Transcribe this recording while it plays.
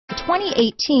The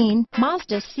 2018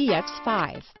 Mazda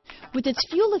CX-5. With its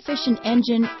fuel-efficient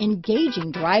engine,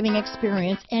 engaging driving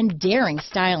experience, and daring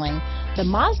styling, the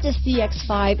Mazda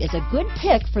CX-5 is a good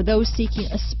pick for those seeking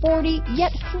a sporty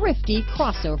yet thrifty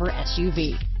crossover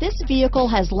SUV. This vehicle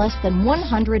has less than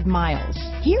 100 miles.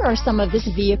 Here are some of this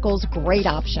vehicle's great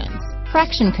options: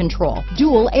 traction control,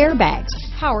 dual airbags,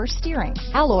 power steering,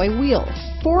 alloy wheels,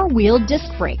 four-wheel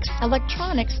disc brakes,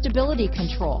 electronic stability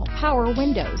control, power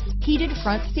windows, heated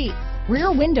front seats,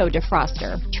 rear window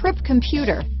defroster, trip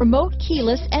computer, remote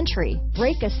keyless entry,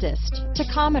 brake assist,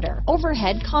 tachometer,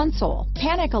 overhead console,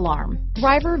 panic alarm,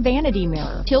 driver vanity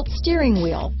mirror, tilt steering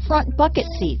wheel, front bucket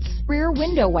seats, rear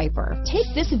window wiper. Take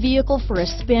this vehicle for a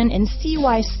spin and see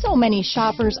why so many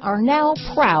shoppers are now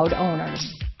proud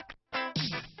owners.